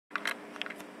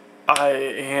I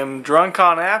am drunk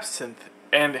on absinthe,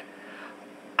 and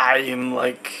I am,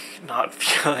 like, not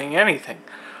feeling anything.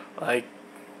 Like,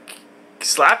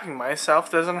 slapping myself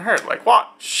doesn't hurt. Like,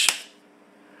 watch.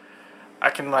 I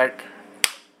can, like,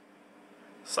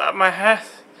 slap my head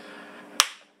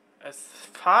as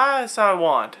high as I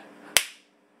want.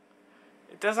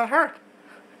 It doesn't hurt.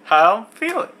 I don't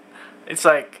feel it. It's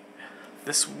like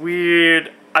this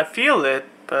weird, I feel it,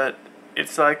 but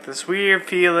it's like this weird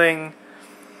feeling,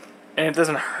 and it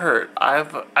doesn't hurt. I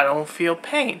don't feel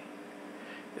pain.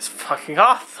 It's fucking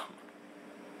awesome.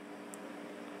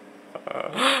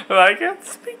 I can't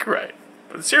speak right,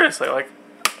 but seriously, like,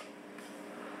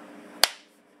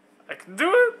 I can do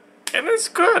it, and it's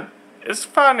good. It's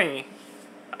funny.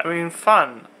 I mean,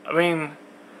 fun. I mean,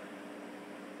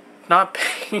 not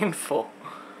painful,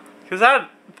 because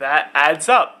that adds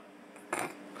up.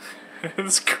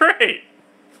 It's great.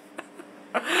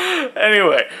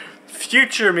 Anyway,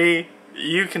 future me,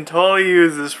 you can totally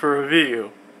use this for a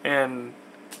video, and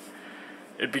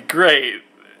it'd be great.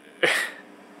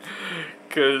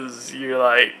 Cause you're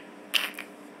like,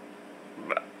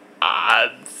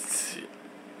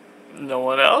 no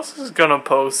one else is gonna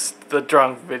post the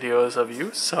drunk videos of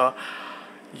you, so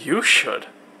you should.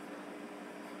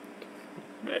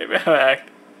 Maybe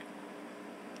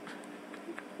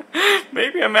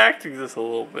I'm acting this a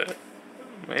little bit.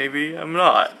 Maybe I'm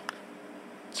not.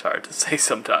 It's hard to say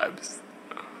sometimes.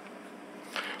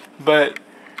 But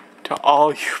to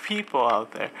all you people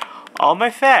out there, all my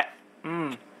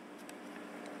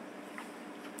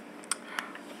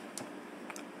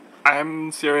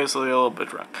I'm seriously a little bit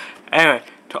drunk. Anyway,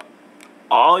 to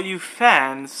all you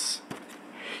fans,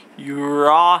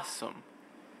 you're awesome.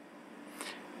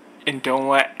 And don't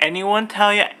let anyone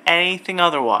tell you anything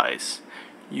otherwise.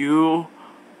 You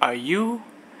are you,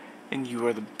 and you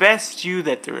are the best you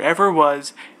that there ever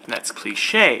was, and that's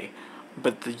cliche,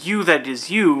 but the you that is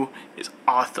you is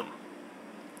awesome.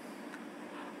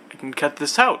 I can cut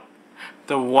this out.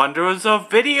 The wonders of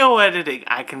video editing,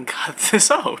 I can cut this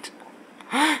out.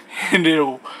 And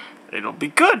it'll be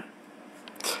good.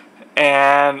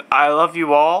 And I love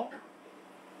you all.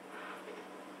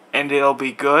 And it'll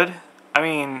be good. I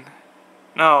mean,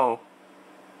 no.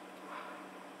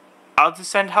 I'll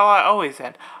just end how I always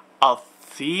end. I'll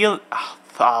see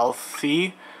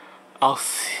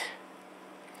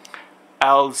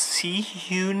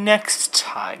you next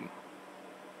time.